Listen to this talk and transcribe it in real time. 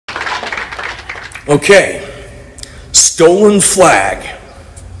Okay, stolen flag.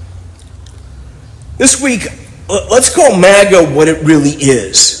 This week, let's call MAGA what it really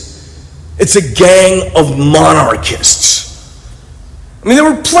is. It's a gang of monarchists. I mean,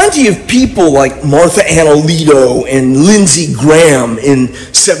 there were plenty of people like Martha Ann Alito and Lindsey Graham in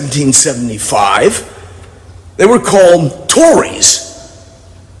 1775. They were called Tories.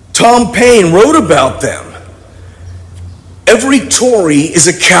 Tom Paine wrote about them. Every Tory is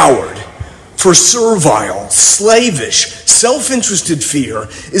a coward, for servile, slavish, self-interested fear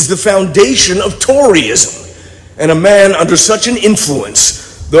is the foundation of Toryism, and a man under such an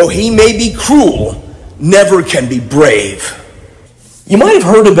influence, though he may be cruel, never can be brave. You might have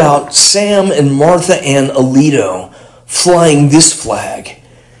heard about Sam and Martha Ann Alito flying this flag.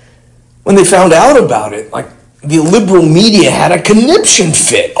 When they found out about it, the liberal media had a conniption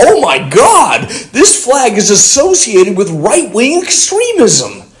fit. Oh my God, this flag is associated with right-wing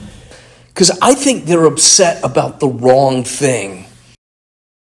extremism. Because I think they're upset about the wrong thing.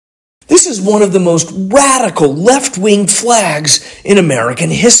 This is one of the most radical left-wing flags in American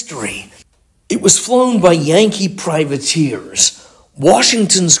history. It was flown by Yankee privateers,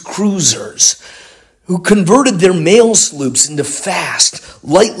 Washington's cruisers, who converted their mail sloops into fast,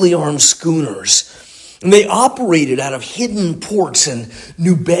 lightly armed schooners. And they operated out of hidden ports in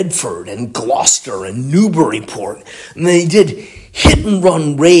New Bedford and Gloucester and Newburyport. And they did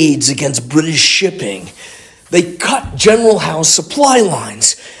hit-and-run raids against British shipping. They cut General Howe's supply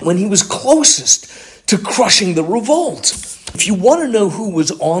lines when he was closest to crushing the revolt. If you want to know who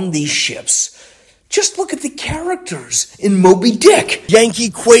was on these ships, just look at the characters in Moby Dick. Yankee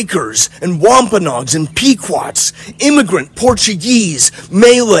Quakers and Wampanoags and Pequots, immigrant Portuguese,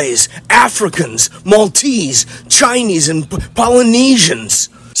 Malays, Africans, Maltese, Chinese, and Polynesians.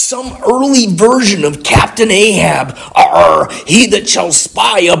 Some early version of Captain Ahab. He that shall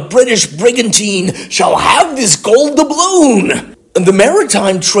spy a British brigantine shall have this gold doubloon. The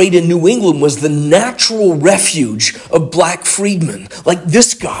maritime trade in New England was the natural refuge of black freedmen, like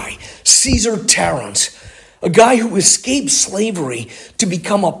this guy, Caesar Tarrant, a guy who escaped slavery to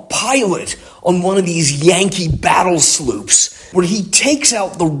become a pilot on one of these Yankee battle sloops, where he takes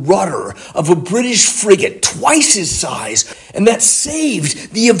out the rudder of a British frigate twice his size, and that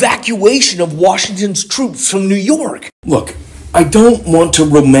saved the evacuation of Washington's troops from New York. Look, I don't want to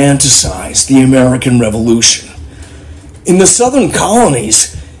romanticize the American Revolution. In the southern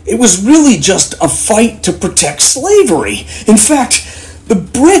colonies, it was really just a fight to protect slavery. In fact, the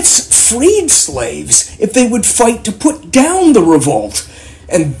Brits freed slaves if they would fight to put down the revolt.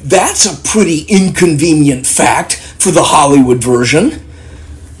 And that's a pretty inconvenient fact for the Hollywood version.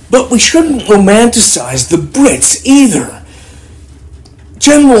 But we shouldn't romanticize the Brits either.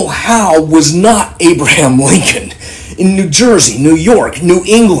 General Howe was not Abraham Lincoln. In New Jersey, New York, New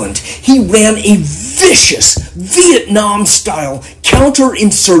England, he ran a vicious Vietnam-style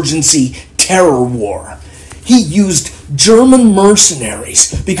counterinsurgency terror war. He used German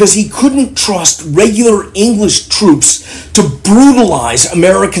mercenaries because he couldn't trust regular English troops to brutalize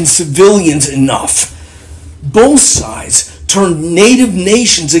American civilians enough. Both sides turned native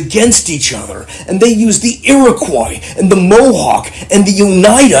nations against each other, and they used the Iroquois and the Mohawk and the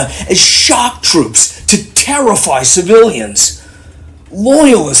Oneida as shock troops to terrify civilians.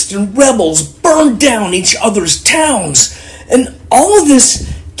 Loyalists and rebels burned down each other's towns, and all of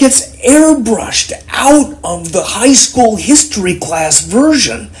this gets airbrushed out of the high school history class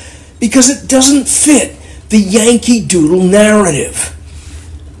version because it doesn't fit the Yankee Doodle narrative.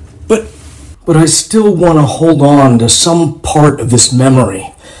 But I still want to hold on to some part of this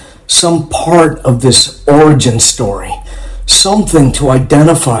memory, some part of this origin story, something to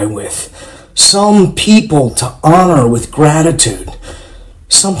identify with, some people to honor with gratitude,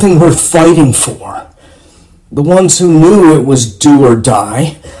 something worth fighting for. The ones who knew it was do or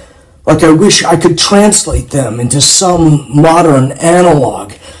die, like I wish I could translate them into some modern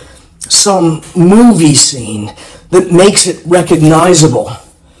analog, some movie scene that makes it recognizable.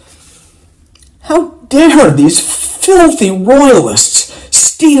 How dare these filthy royalists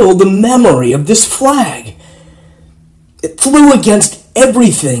steal the memory of this flag? It flew against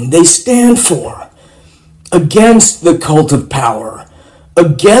everything they stand for, against the cult of power,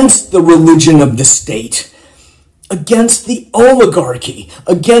 against the religion of the state, against the oligarchy,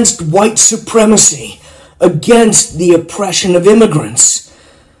 against white supremacy, against the oppression of immigrants,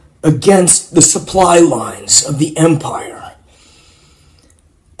 against the supply lines of the empire.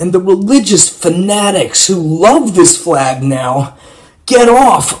 And the religious fanatics who love this flag now get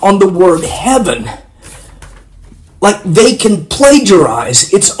off on the word heaven, like they can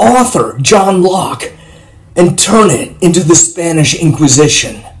plagiarize its author, John Locke, and turn it into the Spanish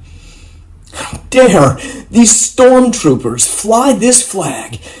Inquisition. dare these stormtroopers fly this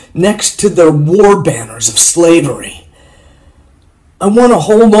flag next to their war banners of slavery? I want to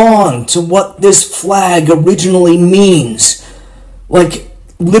hold on to what this flag originally means, like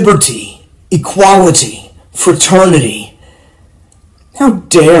liberty, equality, fraternity. How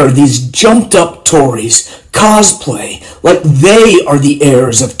dare these jumped-up Tories cosplay like they are the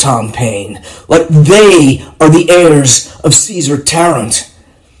heirs of Tom Paine, like they are the heirs of Caesar Tarrant.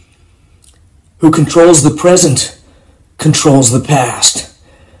 Who controls the present controls the past.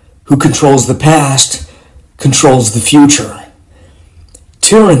 Who controls the past controls the future.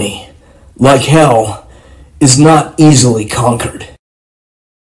 Tyranny, like hell, is not easily conquered.